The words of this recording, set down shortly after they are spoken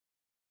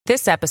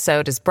This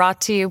episode is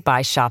brought to you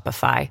by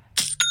Shopify.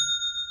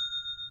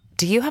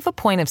 Do you have a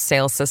point of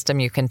sale system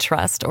you can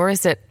trust, or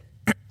is it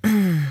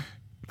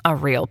a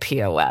real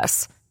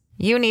POS?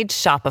 You need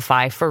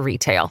Shopify for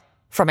retail.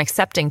 From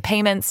accepting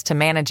payments to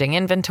managing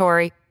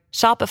inventory,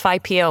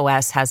 Shopify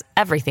POS has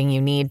everything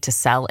you need to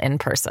sell in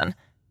person.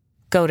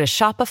 Go to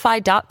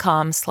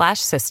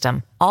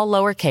shopify.com/system, all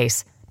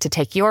lowercase, to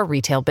take your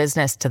retail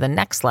business to the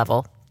next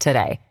level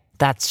today.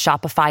 That's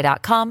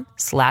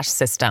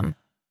shopify.com/system.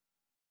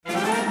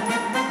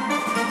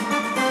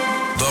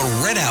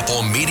 The Red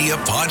Apple Media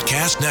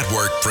Podcast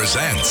Network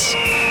presents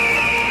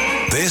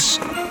This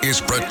is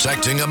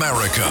Protecting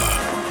America.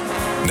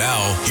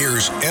 Now,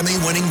 here's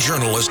Emmy-winning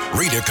journalist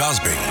Rita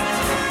Cosby.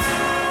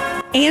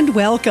 And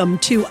welcome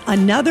to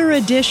another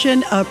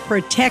edition of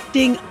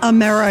Protecting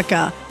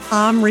America.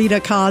 I'm Rita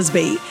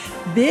Cosby.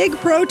 Big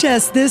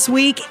protests this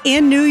week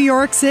in New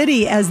York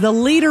City as the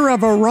leader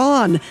of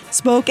Iran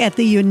spoke at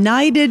the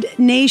United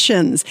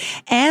Nations.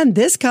 And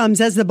this comes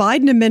as the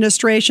Biden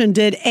administration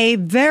did a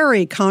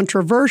very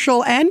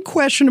controversial and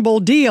questionable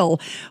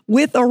deal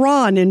with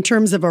Iran in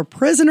terms of a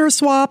prisoner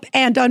swap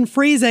and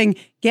unfreezing,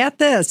 get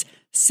this,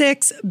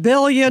 $6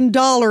 billion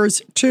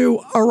to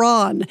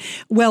Iran.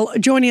 Well,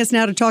 joining us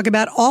now to talk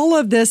about all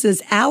of this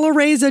is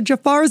Alireza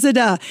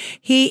Jafarzadeh.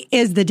 He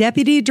is the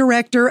Deputy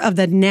Director of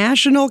the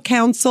National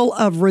Council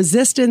of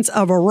Resistance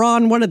of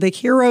Iran, one of the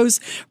heroes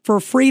for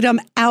freedom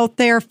out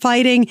there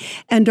fighting,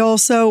 and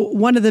also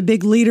one of the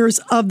big leaders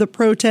of the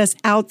protests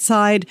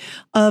outside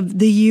of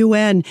the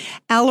UN.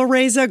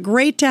 Alireza,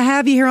 great to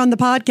have you here on the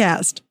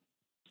podcast.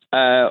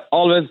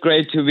 Always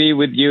great to be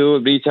with you,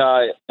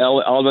 Rita.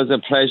 Always a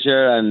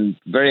pleasure and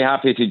very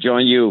happy to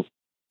join you.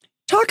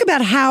 Talk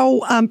about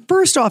how,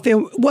 first off, it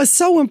was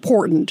so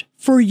important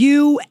for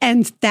you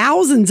and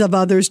thousands of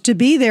others to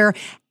be there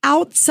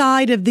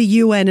outside of the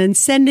UN and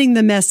sending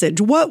the message.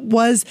 What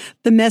was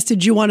the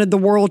message you wanted the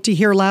world to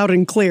hear loud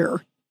and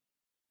clear?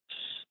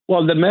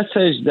 Well, the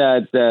message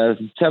that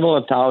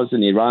several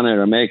thousand Iranian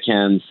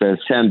Americans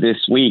sent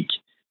this week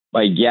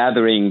by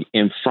gathering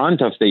in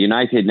front of the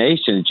United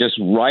Nations, just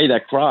right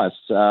across,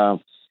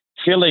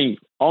 filling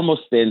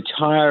almost the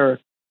entire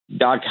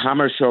Dag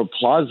Hammarskjöld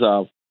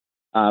Plaza,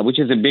 which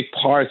is a big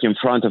park in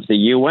front of the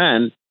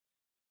UN,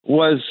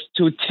 was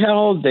to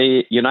tell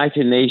the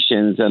United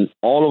Nations and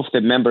all of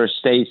the member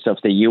states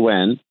of the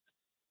UN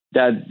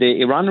that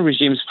the Iran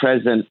regime's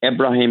president,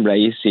 Ebrahim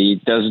Raisi,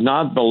 does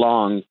not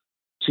belong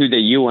to the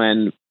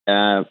UN.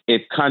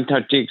 It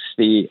contradicts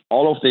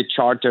all of the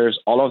charters,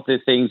 all of the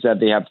things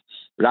that they have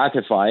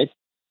ratified.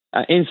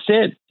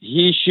 Instead,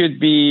 he should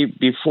be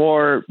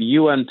before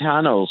UN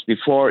panels,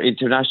 before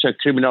international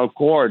criminal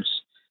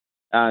courts,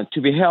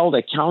 to be held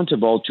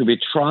accountable, to be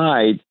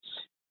tried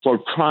for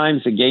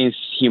crimes against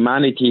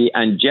humanity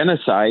and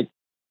genocide,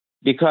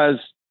 because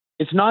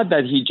it's not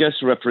that he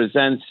just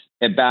represents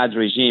a bad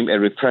regime, a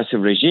repressive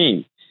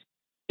regime.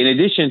 In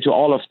addition to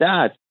all of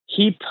that,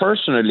 he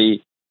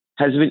personally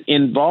has been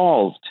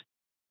involved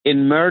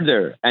in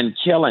murder and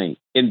killing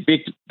in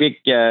big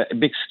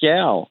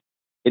scale.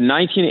 In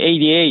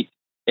 1988,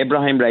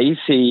 Ebrahim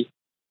Raisi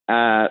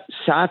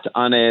sat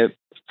on a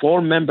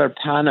 4-member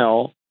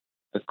panel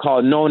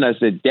known as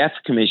the Death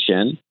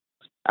Commission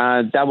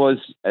that was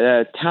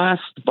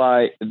tasked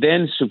by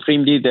then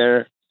Supreme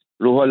Leader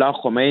Ruhollah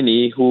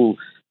Khomeini, who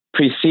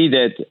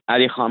preceded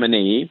Ali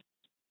Khamenei.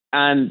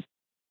 And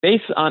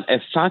based on a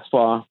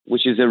fatwa,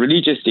 which is a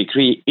religious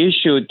decree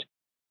issued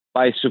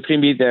by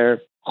Supreme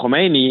Leader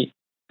Khomeini,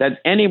 that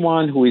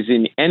anyone who is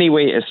in any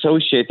way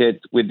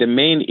associated with the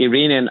main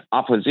Iranian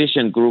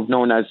opposition group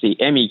known as the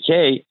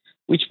MEK,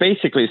 which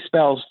basically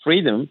spells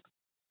freedom,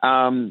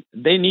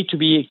 they need to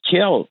be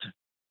killed.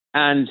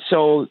 And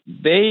so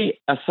they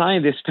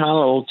assigned this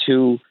panel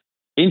to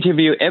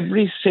interview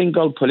every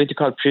single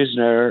political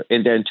prisoner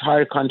in the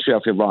entire country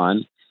of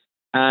Iran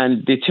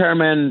and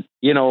determine,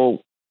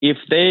 if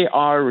they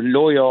are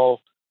loyal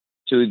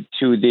to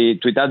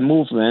that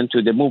movement,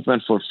 to the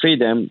movement for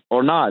freedom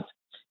or not.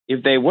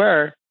 If they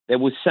were, they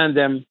would send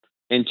them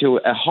into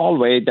a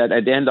hallway that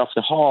at the end of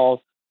the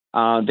hall,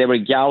 there were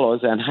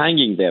gallows and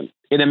hanging them.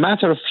 In a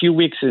matter of few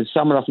weeks in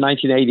summer of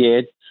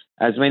 1988,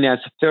 as many as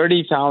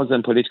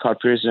 30,000 political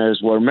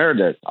prisoners were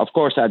murdered. Of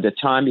course, at the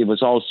time, it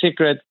was all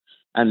secret.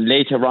 And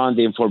later on,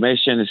 the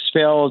information is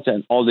spilled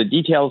and all the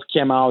details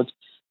came out.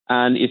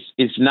 And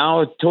it's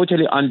now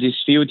totally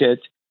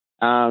undisputed.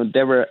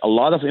 There were a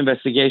lot of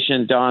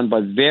investigation done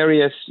by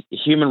various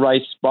human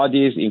rights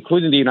bodies,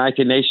 including the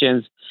United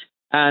Nations.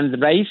 And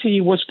Raisi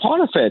was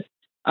part of it.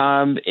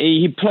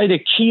 He played a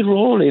key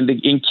role in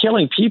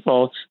killing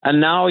people,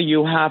 and now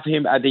you have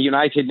him at the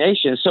United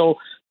Nations. So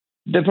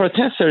the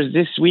protesters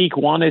this week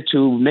wanted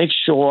to make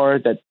sure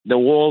that the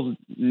world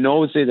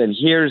knows it and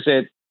hears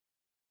it,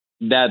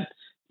 that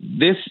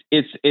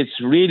it's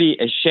really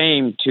a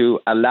shame to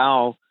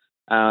allow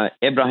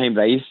Ebrahim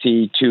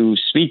Raisi to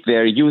speak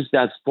there, use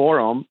that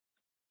forum,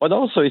 but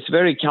also it's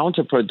very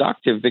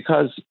counterproductive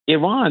because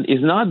Iran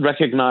is not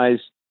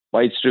recognized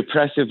by its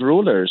repressive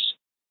rulers.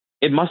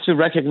 it must be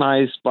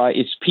recognized by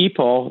its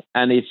people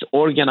and its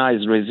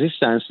organized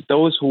resistance,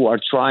 those who are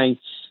trying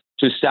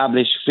to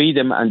establish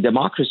freedom and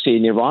democracy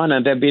in Iran,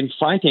 and they've been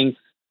fighting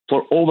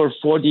for over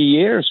 40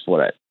 years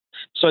for it.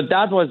 So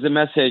that was the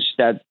message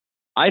that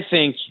I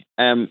think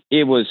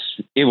it was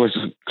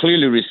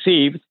clearly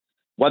received.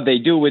 What they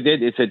do with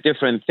it is a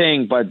different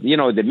thing, but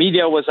the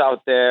media was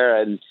out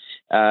there, and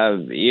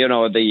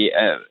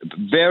the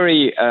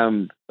very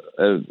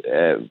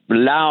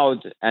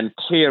loud and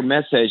clear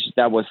message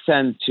that was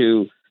sent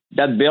to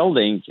that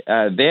building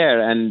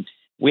there. And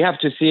we have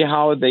to see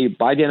how the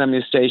Biden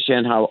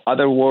administration, how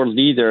other world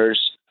leaders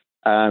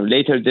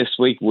later this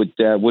week would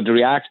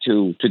react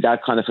to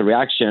that kind of a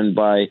reaction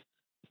by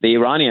the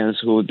Iranians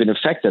who have been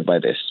affected by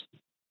this.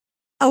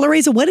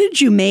 Alireza, what did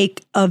you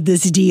make of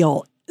this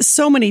deal?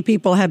 So many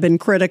people have been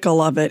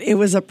critical of it. It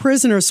was a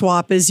prisoner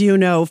swap, as you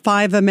know,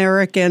 5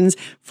 Americans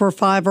for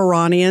 5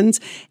 Iranians.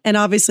 And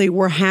obviously,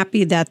 we're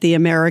happy that the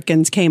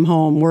Americans came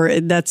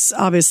home. That's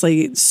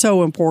obviously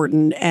so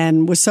important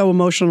and was so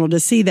emotional to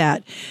see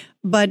that.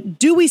 But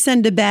do we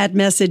send a bad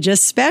message,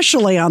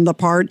 especially on the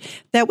part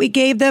that we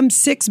gave them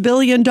 $6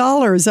 billion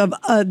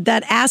of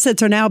that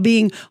assets are now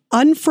being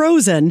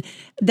unfrozen,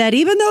 that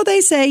even though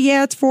they say,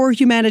 yeah, it's for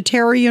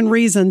humanitarian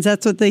reasons,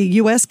 that's what the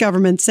U.S.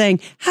 government's saying.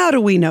 How do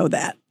we know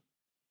that?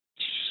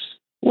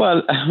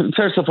 Well,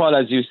 first of all,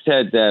 as you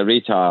said,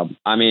 Rita,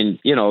 I mean,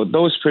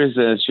 those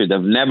prisoners should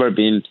have never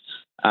been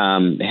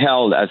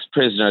held as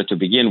prisoners to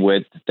begin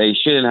with. They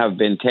shouldn't have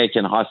been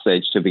taken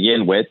hostage to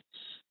begin with.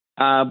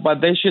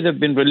 But they should have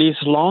been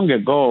released long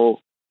ago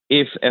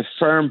if a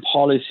firm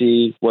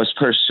policy was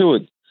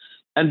pursued.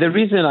 And the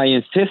reason I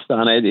insist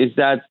on it is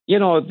that,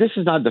 this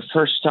is not the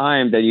first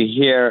time that you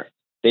hear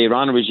the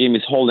Iran regime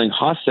is holding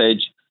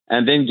hostage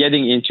and then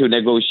getting into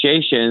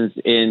negotiations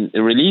in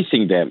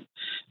releasing them.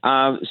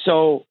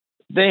 So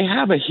they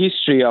have a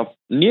history of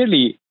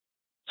nearly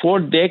 4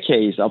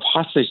 decades of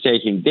hostage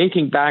taking,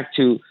 dating back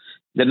to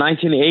the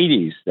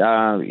 1980s.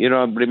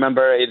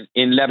 Remember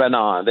in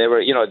Lebanon, they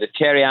were, the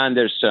Terry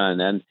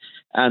Anderson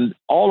and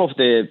all of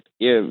the,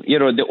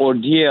 the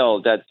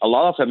ordeal that a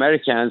lot of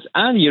Americans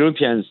and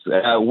Europeans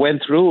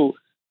went through.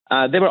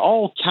 They were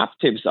all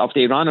captives of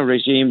the Iranian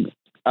regime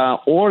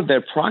or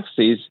their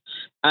proxies.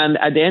 And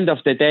at the end of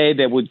the day,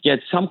 they would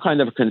get some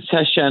kind of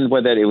concession,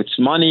 whether it was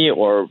money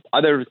or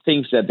other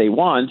things that they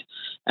want,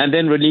 and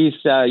then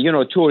release, 2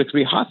 or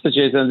 3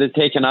 hostages and then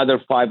take another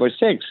 5 or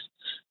 6.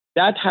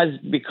 That has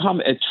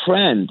become a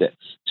trend.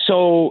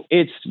 So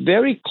it's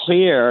very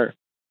clear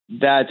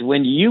that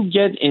when you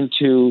get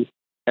into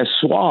a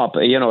swap,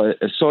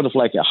 a sort of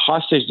like a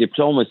hostage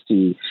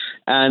diplomacy,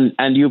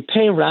 and you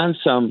pay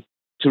ransom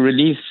to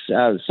release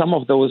some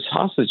of those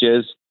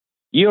hostages,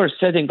 you're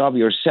setting up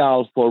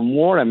yourself for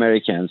more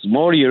Americans,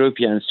 more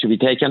Europeans to be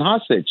taken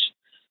hostage.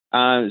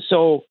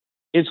 So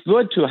it's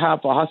good to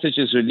have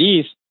hostages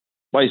released,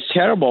 but it's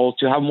terrible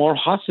to have more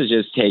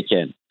hostages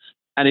taken.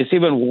 And it's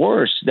even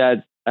worse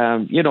that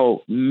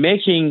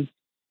making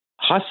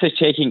hostage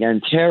taking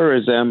and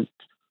terrorism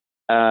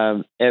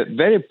a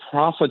very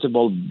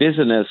profitable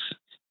business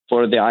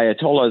for the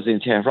Ayatollahs in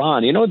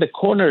Tehran. The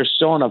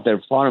cornerstone of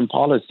their foreign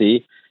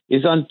policy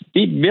is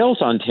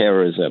built on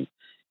terrorism.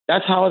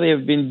 That's how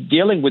they've been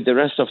dealing with the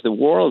rest of the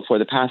world for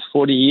the past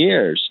 40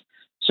 years.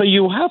 So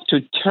you have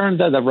to turn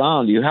that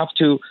around. You have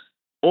to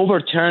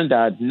overturn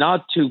that,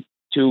 not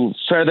to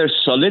further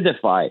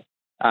solidify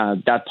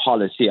that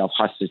policy of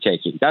hostage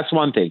taking. That's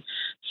one thing.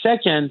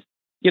 Second,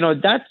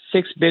 that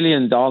 $6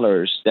 billion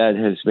that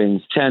has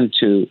been sent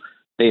to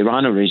the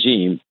Iranian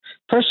regime,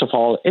 first of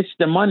all, it's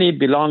the money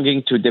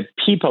belonging to the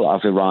people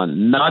of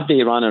Iran, not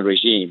the Iranian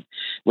regime.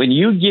 When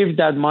you give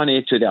that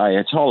money to the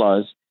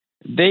Ayatollahs,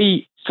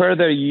 they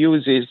further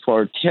use it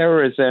for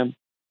terrorism,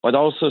 but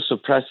also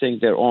suppressing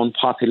their own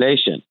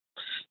population.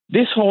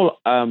 This whole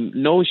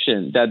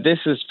notion that this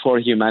is for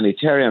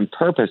humanitarian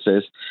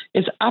purposes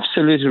is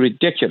absolutely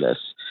ridiculous,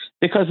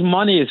 because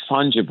money is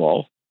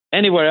fungible.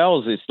 Anywhere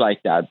else it's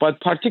like that, but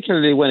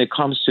particularly when it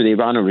comes to the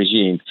Iranian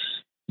regime.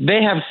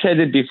 They have said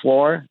it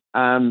before,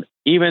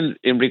 even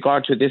in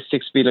regard to this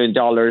 $6 billion,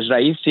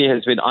 Raisi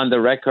has been on the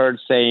record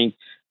saying,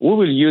 we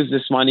will use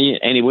this money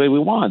any way we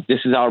want. This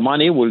is our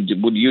money. We'll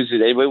use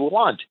it any way we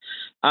want.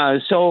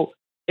 So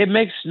it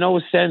makes no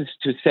sense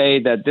to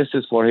say that this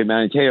is for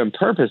humanitarian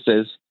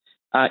purposes.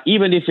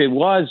 Even if it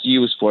was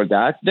used for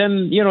that,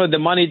 then, the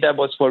money that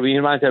was for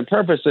humanitarian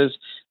purposes,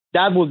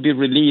 that would be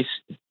released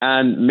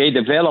and made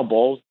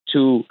available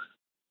to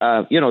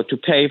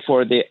pay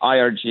for the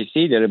IRGC,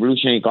 the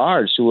Revolutionary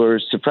Guards, who were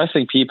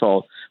suppressing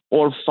people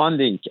or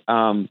funding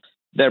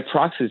their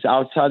proxies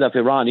outside of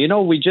Iran.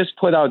 We just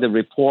put out a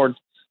report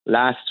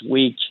last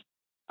week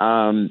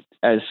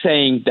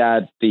saying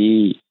that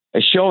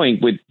showing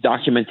with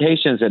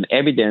documentations and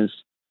evidence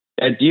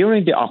that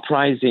during the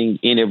uprising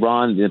in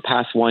Iran in the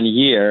past 1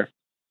 year,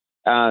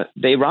 the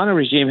Iranian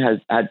regime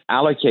had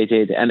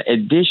allocated an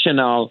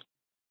additional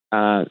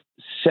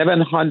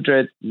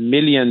 $700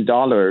 million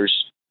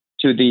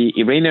to the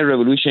Iranian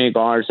Revolutionary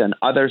Guards and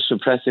other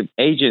suppressive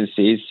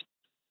agencies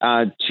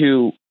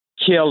to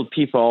kill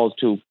people,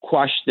 to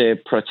quash the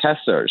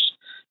protesters.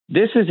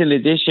 This is in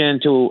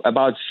addition to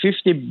about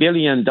 $50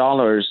 billion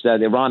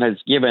that Iran has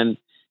spent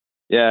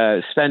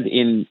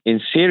in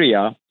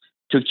Syria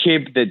to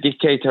keep the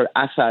dictator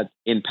Assad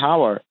in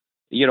power,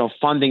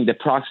 funding the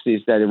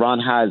proxies that Iran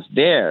has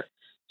there.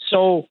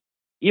 So,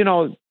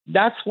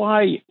 that's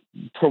why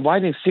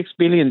providing $6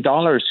 billion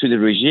to the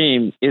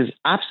regime is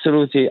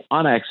absolutely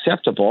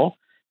unacceptable,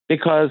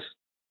 because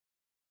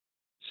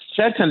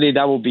certainly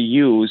that will be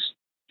used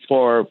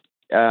for,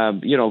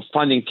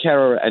 funding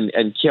terror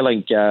and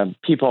killing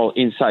people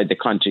inside the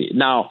country.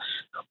 Now,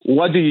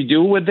 what do you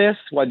do with this?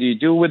 What do you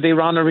do with the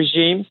Iranian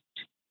regime?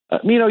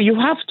 You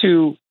have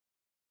to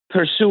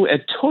pursue a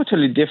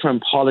totally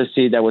different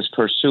policy that was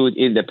pursued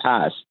in the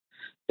past.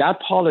 That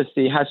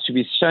policy has to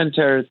be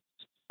centered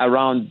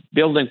around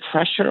building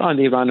pressure on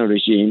the Iranian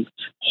regime,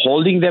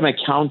 holding them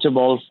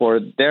accountable for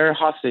their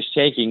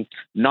hostage-taking,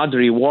 not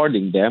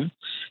rewarding them,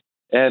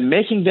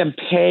 making them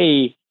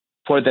pay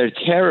for their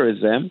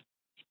terrorism.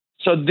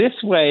 So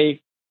this way,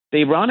 the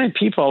Iranian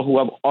people who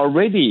have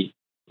already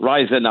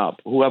risen up,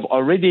 who have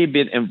already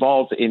been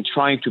involved in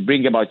trying to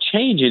bring about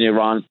change in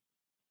Iran,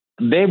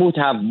 they would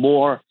have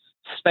more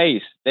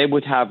space. They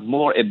would have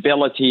more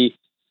ability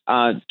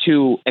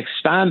to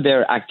expand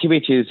their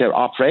activities, their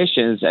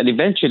operations, and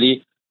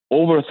eventually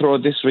overthrow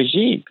this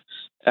regime.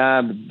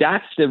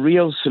 That's the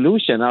real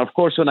solution. Now, of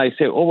course, when I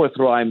say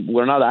overthrow,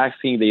 we're not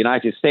asking the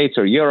United States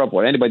or Europe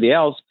or anybody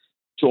else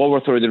to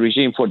overthrow the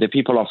regime for the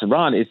people of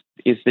Iran. It's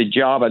the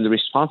job and the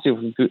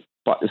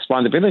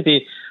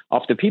responsibility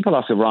of the people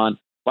of Iran,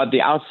 but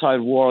the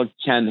outside world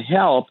can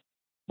help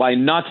by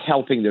not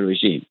helping the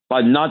regime,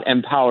 by not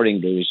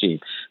empowering the regime,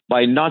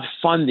 by not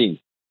funding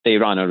the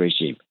Iranian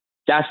regime.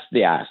 That's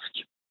the ask.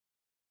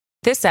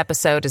 This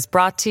episode is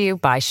brought to you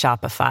by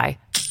Shopify.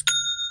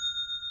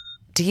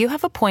 Do you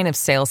have a point of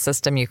sale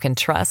system you can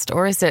trust,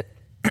 or is it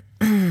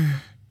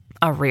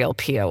a real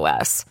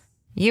POS?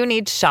 You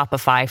need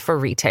Shopify for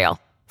retail.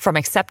 From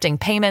accepting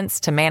payments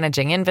to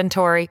managing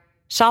inventory,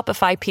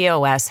 Shopify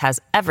POS has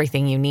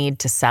everything you need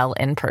to sell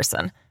in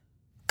person.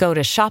 Go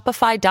to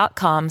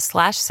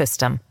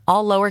shopify.com/system,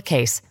 all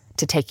lowercase,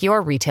 to take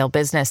your retail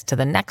business to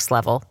the next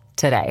level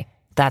today.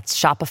 That's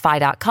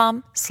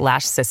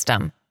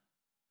shopify.com/system.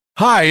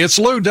 Hi, it's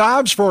Lou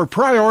Dobbs for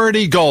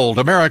Priority Gold,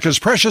 America's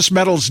precious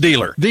metals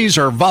dealer. These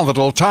are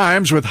volatile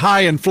times with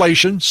high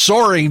inflation,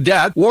 soaring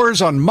debt,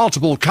 wars on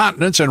multiple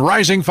continents, and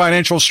rising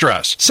financial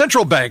stress.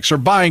 Central banks are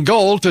buying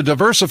gold to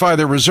diversify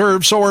their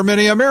reserves, so are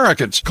many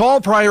Americans.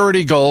 Call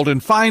Priority Gold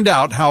and find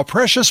out how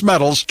precious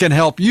metals can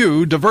help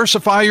you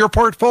diversify your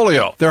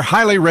portfolio. They're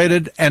highly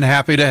rated and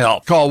happy to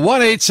help. Call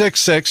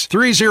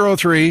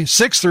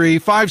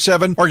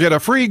 1-866-303-6357 or get a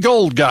free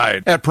gold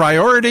guide at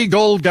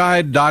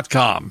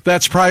PriorityGoldGuide.com.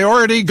 That's PriorityGoldGuide.com.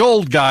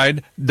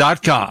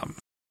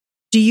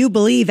 Do you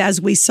believe,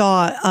 as we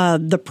saw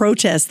the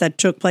protests that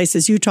took place,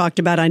 as you talked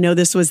about, I know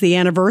this was the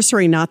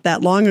anniversary not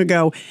that long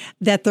ago,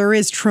 that there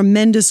is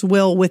tremendous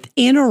will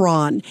within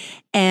Iran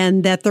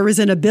and that there is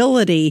an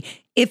ability,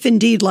 if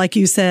indeed, like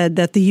you said,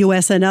 that the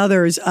U.S. and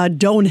others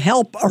don't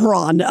help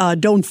Iran,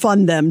 don't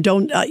fund them,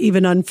 don't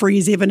even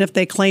unfreeze, even if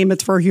they claim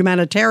it's for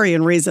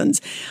humanitarian reasons.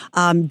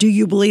 Do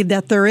you believe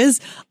that there is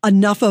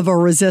enough of a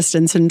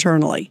resistance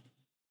internally?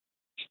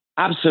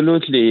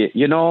 Absolutely.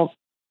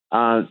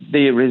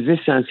 The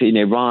resistance in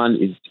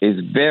Iran is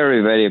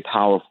very, very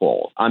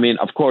powerful. I mean,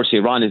 of course,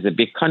 Iran is a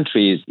big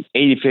country, it's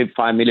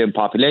 85 million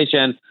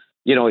population.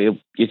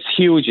 It's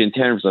huge in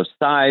terms of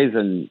size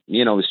and,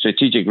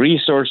 strategic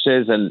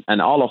resources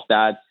and all of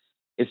that.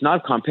 It's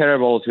not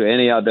comparable to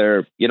any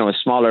other,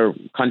 smaller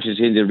countries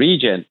in the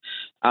region.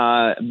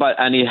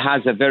 And it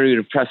has a very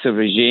repressive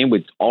regime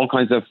with all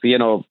kinds of,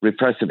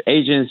 repressive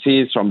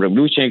agencies, from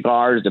Revolutionary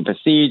Guards, the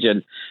Basij,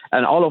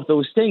 and all of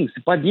those things.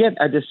 But yet,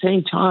 at the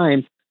same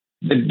time,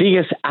 the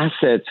biggest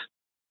asset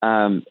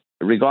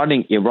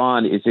regarding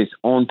Iran is its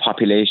own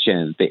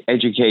population, the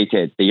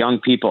educated, the young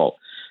people.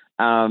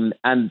 And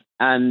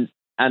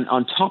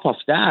on top of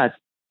that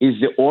is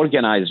the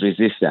organized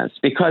resistance,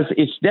 because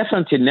it's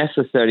definitely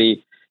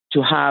necessary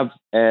to have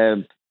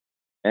a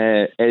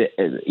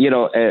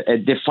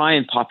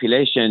defiant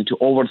population to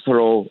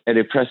overthrow a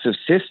repressive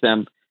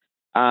system.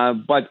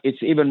 But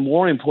it's even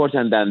more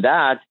important than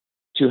that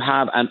to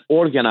have an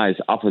organized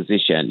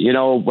opposition.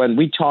 When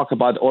we talk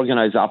about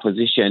organized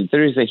opposition,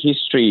 there is a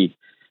history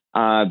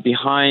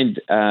behind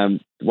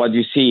what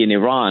you see in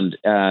Iran.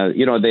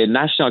 The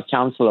National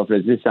Council of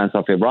Resistance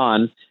of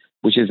Iran,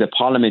 which is a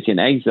parliament in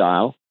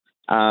exile,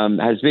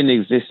 has been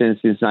in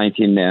existence since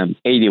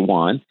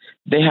 1981.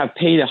 They have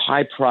paid a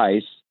high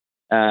price.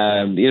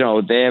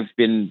 They have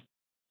been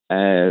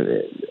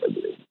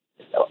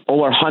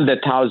over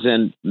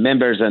 100,000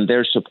 members and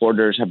their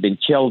supporters have been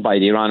killed by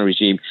the Iran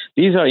regime.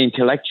 These are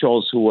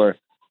intellectuals who were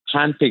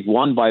handpicked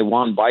one by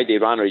one by the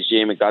Iran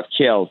regime and got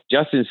killed.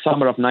 Just in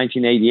summer of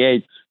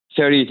 1988,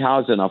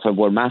 30,000 of them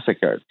were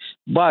massacred.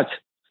 But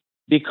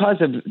because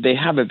they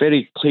have a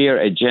very clear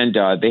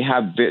agenda,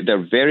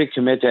 they're very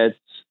committed,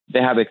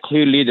 they have a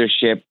clear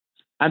leadership,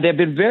 And they've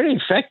been very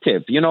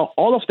effective.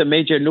 All of the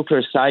major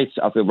nuclear sites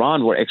of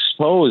Iran were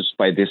exposed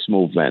by this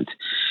movement.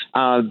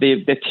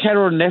 The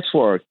terror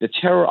network, the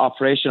terror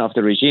operation of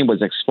the regime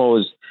was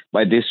exposed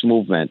by this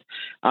movement.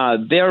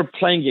 They're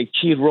playing a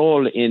key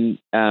role in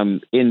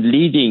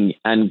leading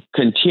and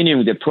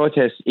continuing the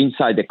protests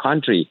inside the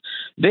country.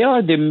 They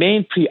are the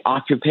main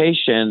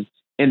preoccupation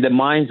in the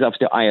minds of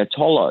the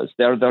Ayatollahs.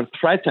 They're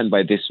threatened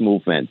by this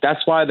movement.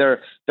 That's why they're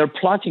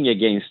plotting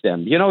against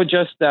them.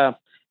 Just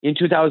in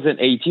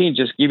 2018,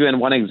 just give you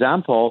one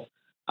example,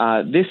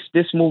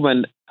 this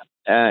movement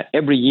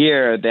every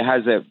year they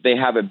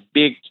have a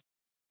big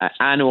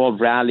annual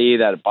rally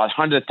that about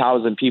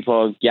 100,000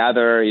 people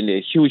gather in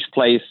a huge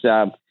place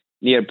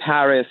near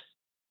Paris,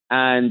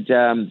 and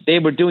they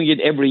were doing it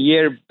every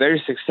year,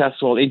 very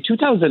successful. In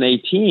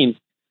 2018,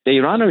 the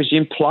Iran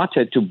regime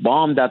plotted to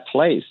bomb that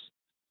place,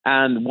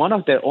 and one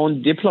of their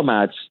own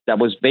diplomats that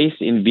was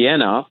based in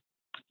Vienna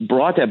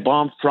brought a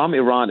bomb from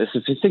Iran, a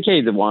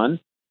sophisticated one.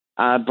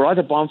 Brought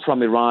a bomb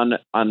from Iran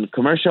on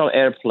commercial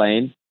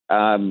airplane,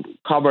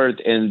 covered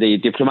in the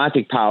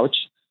diplomatic pouch,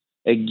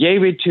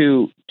 gave it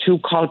to two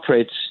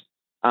culprits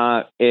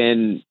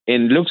in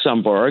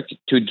Luxembourg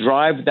to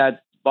drive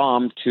that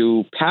bomb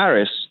to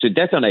Paris to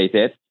detonate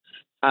it.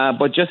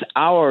 But just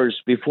hours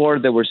before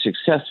they were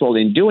successful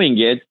in doing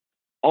it,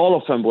 all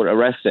of them were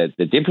arrested.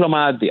 The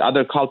diplomat, the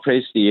other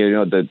culprits,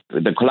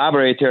 the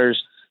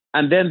collaborators,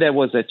 and then there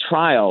was a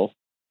trial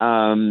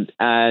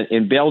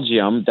in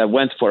Belgium that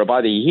went for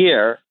about a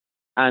year.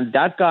 And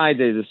that guy,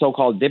 the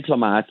so-called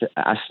diplomat,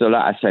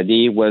 Asdollah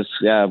Assadi, was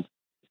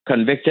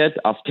convicted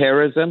of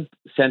terrorism,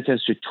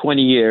 sentenced to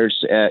 20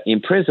 years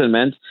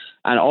imprisonment,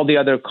 and all the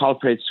other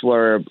culprits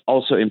were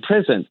also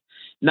imprisoned.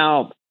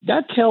 Now,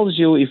 that tells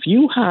you if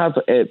you have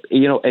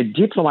a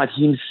diplomat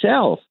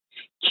himself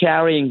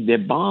carrying the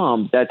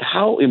bomb, that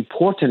how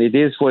important it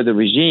is for the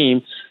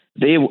regime.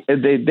 They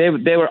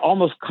were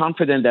almost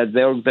confident that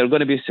they're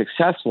going to be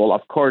successful.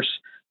 Of course,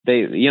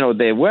 they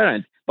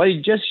weren't. But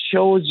it just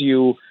shows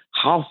you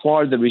how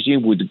far the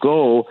regime would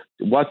go,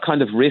 what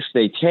kind of risk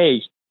they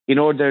take in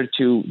order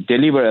to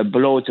deliver a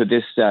blow to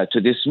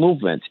this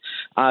movement.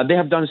 They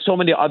have done so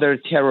many other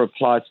terror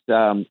plots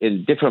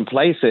in different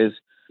places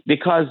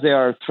because they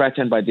are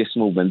threatened by this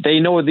movement. They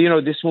know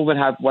this movement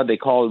have what they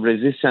call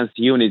resistance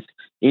units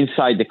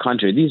inside the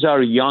country. These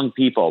are young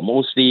people,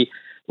 mostly,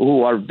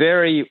 who are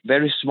very,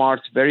 very smart,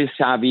 very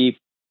savvy,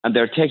 and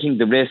they're taking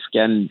the risk.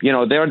 And,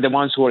 they're the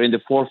ones who are in the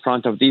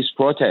forefront of these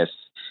protests.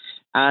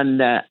 And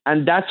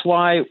that's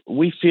why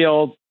we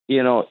feel,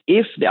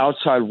 if the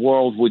outside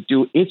world would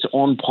do its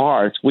own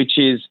part, which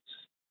is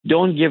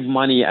don't give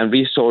money and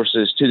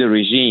resources to the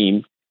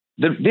regime,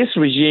 this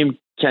regime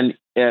can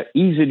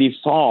easily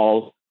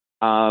fall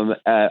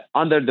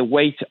under the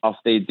weight of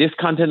the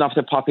discontent of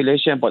the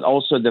population, but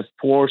also the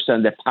force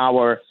and the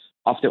power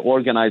of the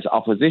organized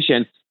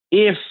opposition,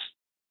 if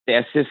the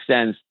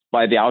assistance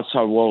by the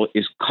outside world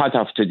is cut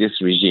off to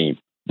this regime.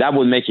 That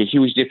would make a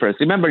huge difference.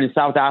 Remember, in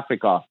South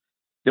Africa,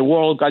 the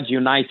world got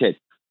united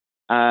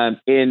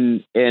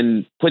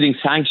in putting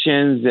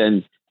sanctions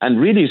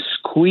and really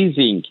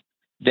squeezing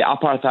the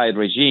apartheid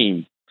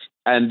regime.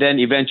 And then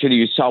eventually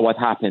you saw what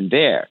happened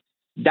there.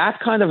 That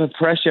kind of a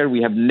pressure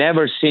we have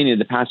never seen in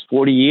the past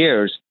 40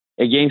 years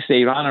against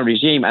the Iranian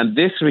regime. And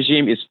this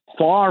regime is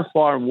far,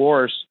 far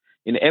worse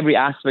in every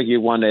aspect you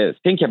want to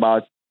think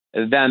about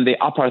than the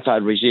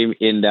apartheid regime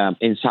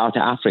in South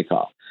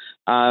Africa.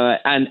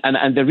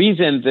 And the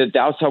reason that the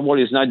outside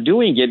world is not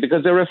doing it,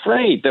 because they're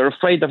afraid. They're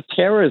afraid of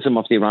terrorism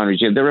of the Iran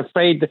regime. They're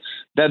afraid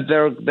that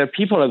their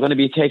people are going to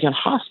be taken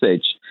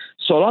hostage.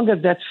 So long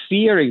as that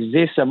fear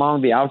exists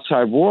among the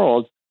outside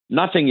world,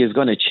 nothing is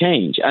going to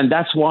change. And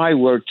that's why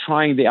we're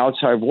trying the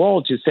outside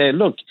world to say,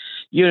 look,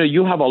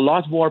 you have a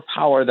lot more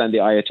power than the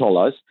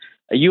Ayatollahs.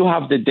 You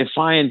have the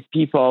defiant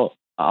people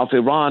of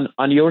Iran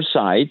on your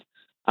side.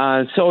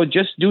 So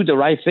just do the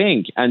right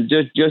thing and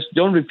just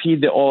don't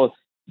repeat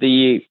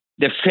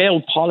the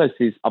failed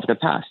policies of the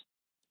past.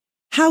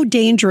 How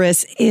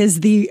dangerous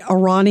is the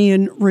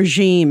Iranian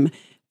regime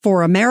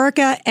for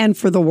America and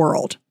for the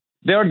world?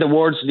 They're the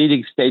world's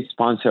leading state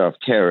sponsor of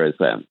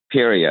terrorism,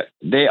 period.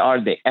 They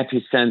are the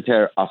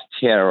epicenter of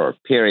terror,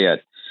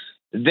 period.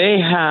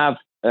 They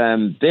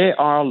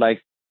are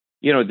like,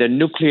 the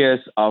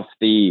nucleus of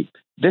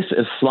this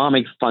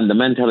Islamic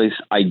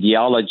fundamentalist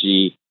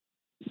ideology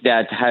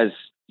that has,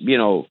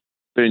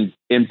 been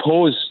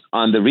imposed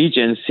on the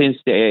region since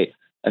the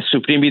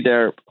Supreme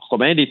Leader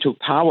Khomeini took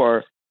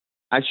power,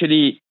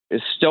 actually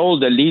stole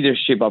the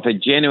leadership of a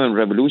genuine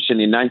revolution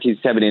in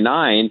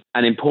 1979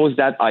 and imposed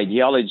that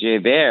ideology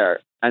there.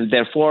 And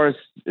therefore,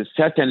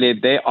 certainly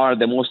they are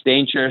the most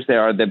dangerous. They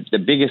are the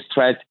biggest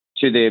threat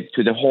to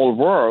the whole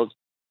world.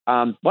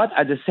 But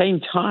at the same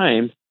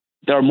time,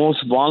 they're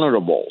most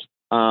vulnerable.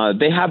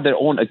 They have their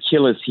own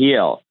Achilles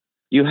heel.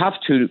 You have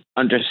to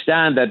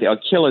understand that the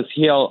Achilles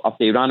heel of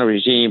the Iranian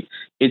regime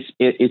it's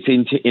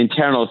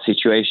internal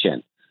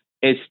situation.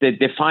 It's the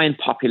defiant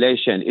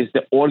population. It's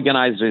the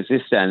organized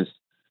resistance.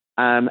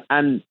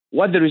 And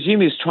what the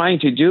regime is trying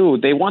to do,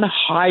 they want to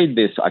hide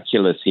this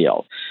Achilles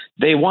heel.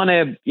 They want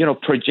to,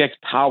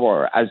 project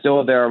power as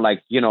though they're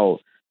like,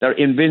 they're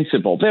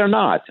invincible. They're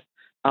not.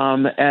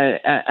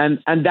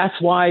 And that's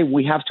why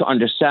we have to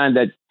understand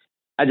that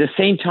at the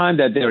same time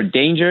that they're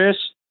dangerous,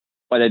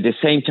 but at the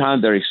same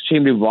time, they're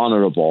extremely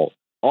vulnerable.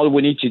 All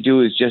we need to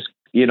do is just,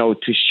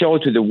 to show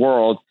to the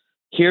world,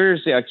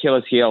 here's the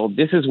Achilles heel.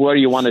 This is where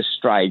you want to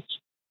strike.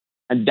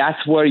 And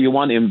that's where you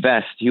want to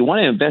invest. You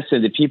want to invest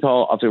in the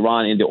people of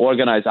Iran, in the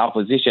organized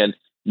opposition,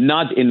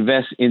 not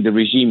invest in the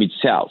regime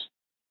itself.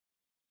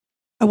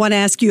 I want to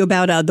ask you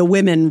about the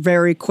women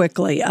very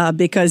quickly,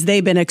 because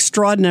they've been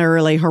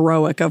extraordinarily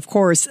heroic. Of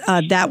course,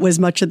 that was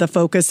much of the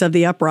focus of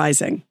the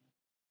uprising.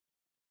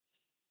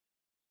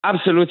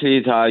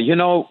 Absolutely.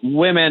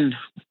 Women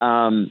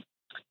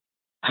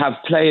have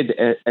played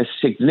a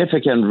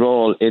significant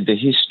role in the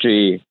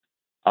history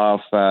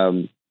of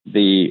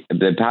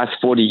the past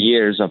 40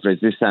 years of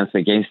resistance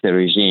against the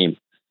regime.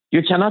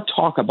 You cannot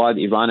talk about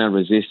Iranian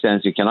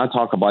resistance. You cannot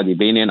talk about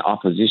Iranian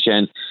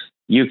opposition.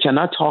 You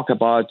cannot talk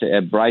about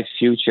a bright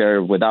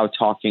future without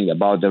talking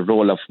about the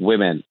role of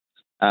women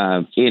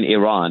in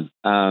Iran.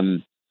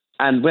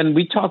 And when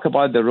we talk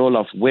about the role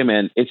of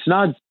women, it's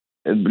not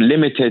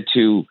limited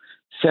to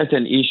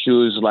certain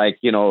issues like,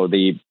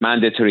 the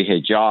mandatory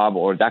hijab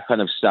or that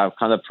kind of stuff,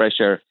 kind of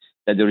pressure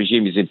that the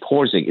regime is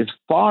imposing. It's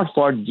far,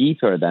 far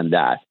deeper than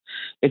that.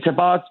 It's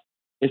about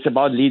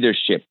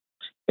leadership.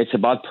 It's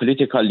about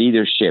political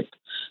leadership.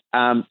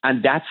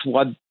 And that's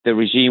what the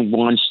regime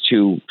wants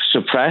to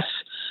suppress.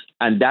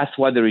 And that's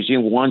what the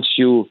regime wants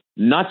you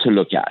not to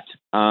look at.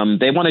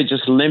 They want to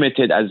just limit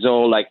it as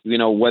though, like,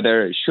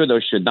 whether should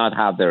or should not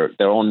have their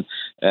own,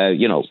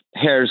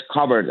 hairs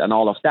covered and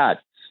all of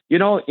that.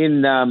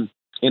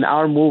 In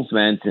our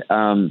movement,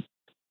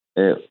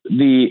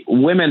 the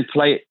women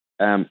play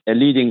a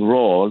leading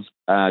role.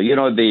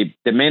 The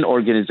main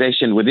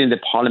organization within the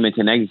parliament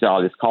in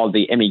exile is called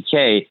the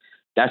MEK.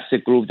 That's the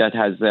group that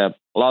has a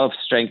lot of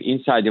strength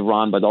inside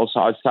Iran, but also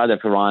outside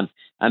of Iran.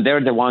 And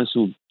they're the ones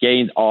who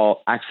gained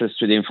all access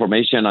to the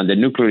information on the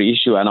nuclear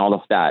issue and all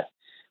of that.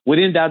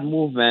 Within that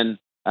movement,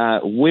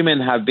 women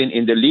have been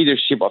in the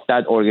leadership of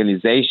that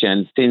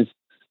organization since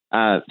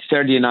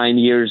 39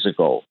 years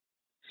ago.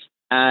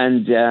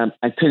 And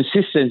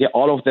consistently,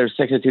 all of their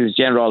secretaries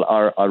general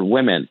are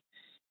women.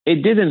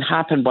 It didn't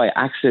happen by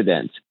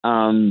accident,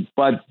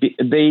 but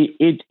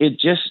it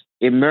just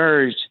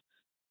emerged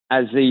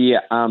as the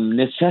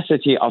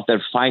necessity of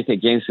their fight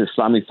against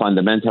Islamic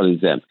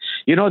fundamentalism.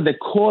 The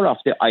core of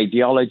the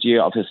ideology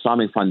of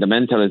Islamic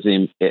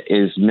fundamentalism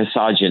is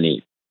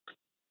misogyny.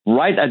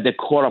 Right at the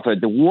core of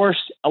it, the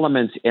worst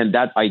element in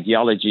that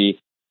ideology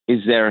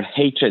is their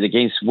hatred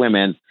against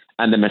women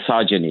and the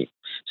misogyny.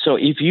 So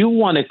if you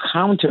want to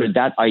counter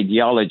that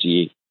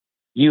ideology,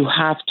 you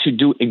have to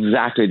do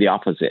exactly the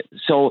opposite.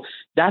 So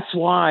that's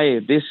why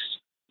this,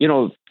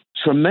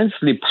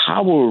 tremendously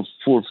powerful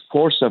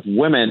force of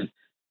women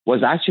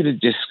was actually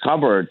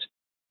discovered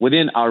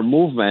within our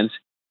movement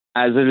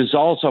as a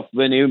result of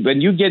when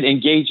you get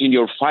engaged in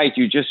your fight,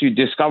 you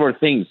discover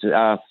things.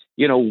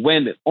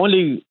 When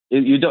only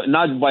you don't,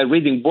 not by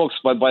reading books,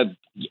 but by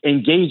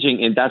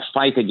engaging in that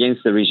fight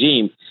against the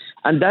regime,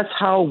 and that's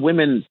how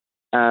women,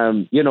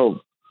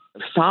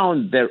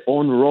 found their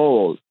own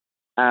role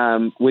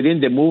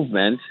within the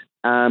movement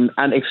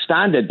and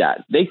expanded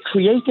that. They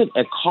created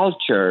a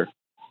culture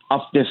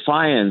of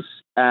defiance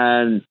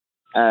and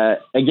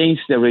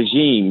against the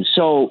regime.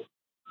 So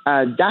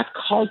that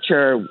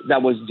culture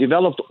that was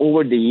developed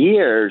over the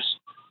years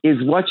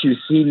is what you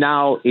see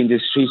now in the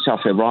streets of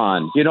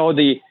Iran.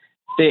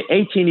 The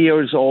 18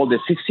 years old, the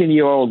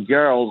 16-year-old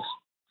girls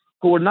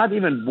who were not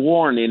even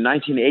born in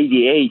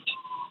 1988,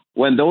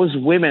 when those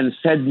women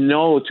said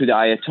no to the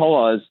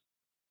Ayatollahs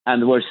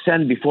and were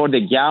sent before the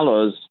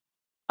gallows,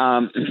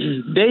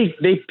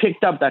 they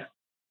picked up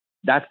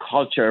that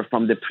culture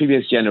from the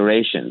previous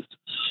generations.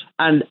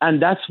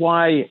 And that's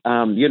why,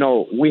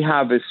 we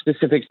have a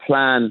specific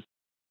plan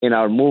in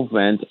our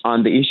movement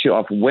on the issue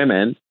of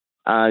women,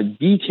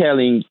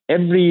 detailing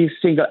every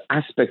single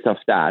aspect of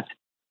that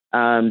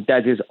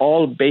is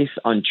all based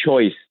on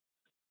choice,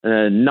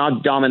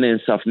 not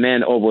dominance of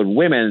men over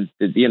women.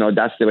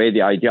 That's the way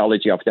the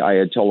ideology of the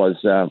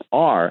Ayatollahs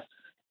are.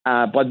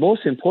 But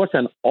most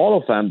important, all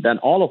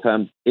of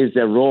them is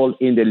their role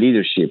in the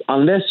leadership.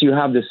 Unless you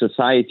have the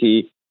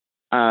society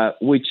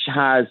which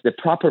has the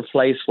proper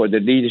place for the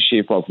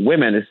leadership of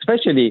women,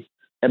 especially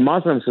a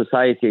Muslim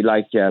society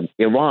like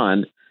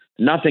Iran,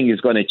 nothing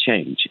is going to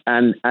change.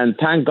 And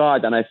thank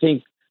God, and I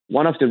think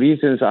one of the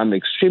reasons I'm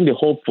extremely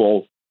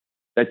hopeful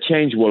that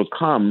change will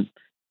come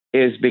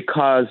is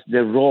because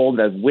the role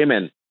that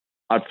women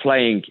are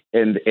playing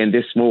in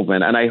this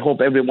movement. And I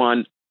hope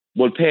everyone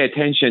will pay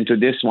attention to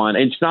this one.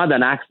 It's not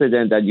an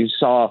accident that you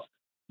saw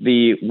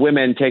the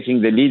women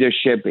taking the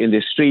leadership in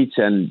the streets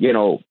and,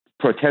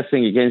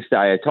 protesting against the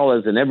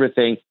Ayatollahs and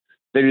everything.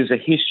 There is a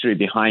history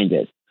behind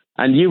it.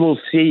 And you will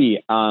see,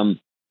 our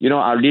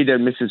leader,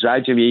 Mrs.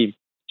 Rajavi,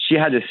 she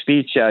had a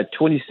speech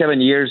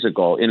 27 years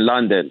ago in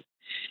London,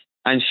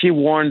 and she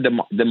warned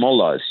the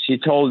mullahs. She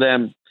told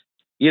them,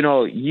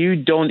 you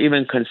don't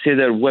even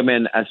consider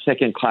women as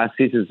second-class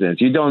citizens.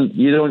 You don't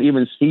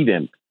even see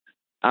them.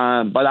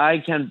 But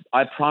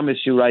I promise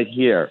you right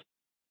here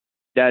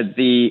that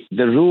the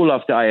rule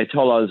of the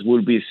Ayatollahs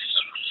will be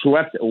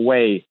swept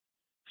away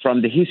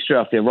from the history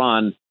of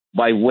Iran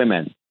by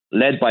women,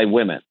 led by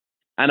women.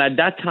 And at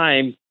that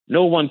time,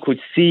 no one could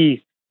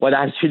see what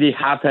actually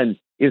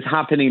is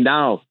happening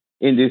now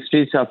in the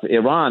streets of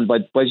Iran.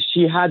 But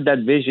she had that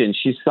vision.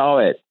 She saw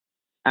it.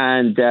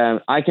 And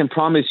I can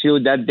promise you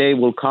that day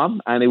will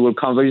come, and it will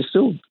come very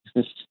soon.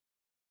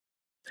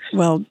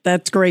 Well,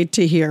 that's great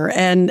to hear.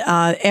 And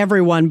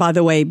everyone, by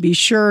the way, be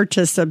sure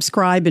to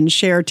subscribe and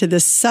share to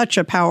this such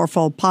a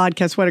powerful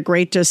podcast. What a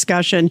great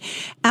discussion.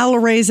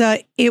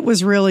 Alireza, it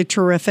was really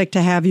terrific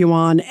to have you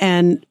on.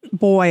 And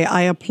boy,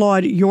 I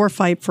applaud your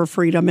fight for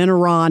freedom in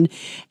Iran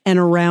and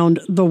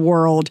around the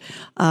world.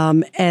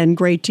 And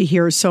great to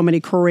hear so many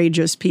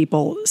courageous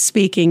people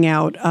speaking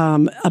out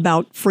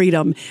about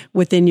freedom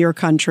within your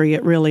country.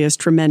 It really is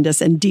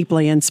tremendous and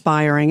deeply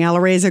inspiring.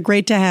 Alireza,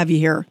 great to have you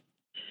here.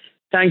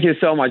 Thank you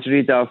so much,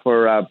 Rita,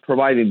 for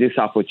providing this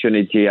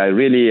opportunity. I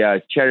really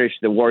cherish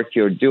the work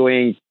you're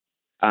doing,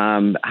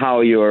 how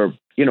you're,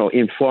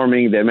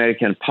 informing the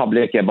American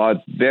public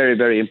about very,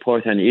 very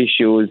important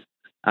issues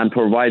and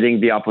providing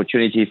the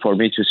opportunity for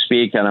me to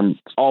speak. And I'm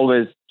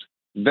always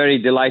very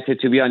delighted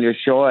to be on your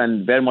show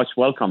and very much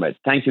welcome it.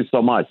 Thank you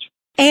so much.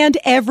 And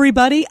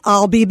everybody,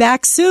 I'll be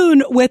back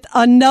soon with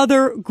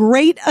another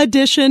great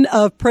edition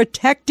of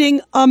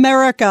Protecting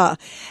America.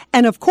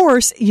 And of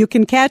course, you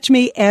can catch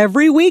me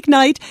every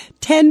weeknight,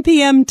 10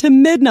 p.m. to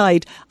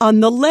midnight on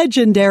the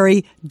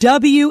legendary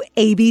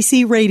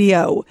WABC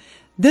Radio.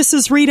 This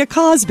is Rita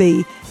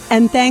Cosby,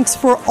 and thanks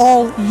for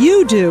all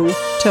you do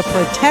to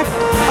protect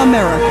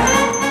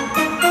America.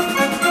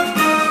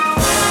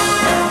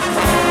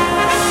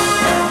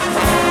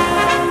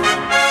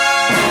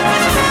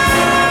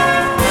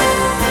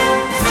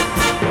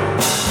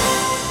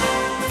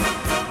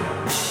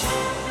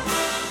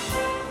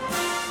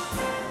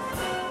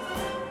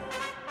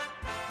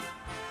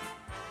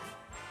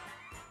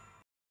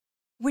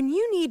 When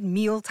you need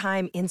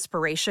mealtime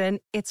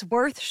inspiration, it's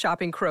worth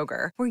shopping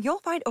Kroger, where you'll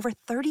find over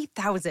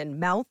 30,000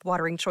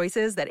 mouth-watering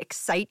choices that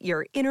excite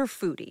your inner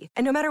foodie.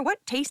 And no matter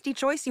what tasty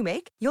choice you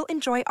make, you'll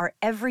enjoy our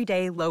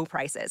everyday low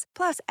prices,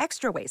 plus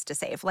extra ways to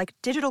save, like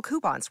digital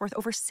coupons worth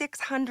over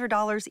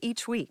 $600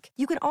 each week.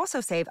 You can also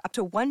save up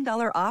to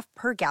 $1 off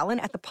per gallon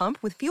at the pump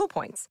with fuel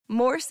points.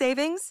 More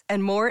savings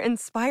and more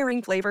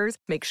inspiring flavors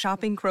make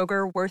shopping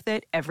Kroger worth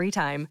it every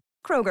time.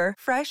 Kroger,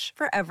 fresh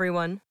for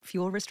everyone.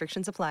 Fuel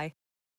restrictions apply.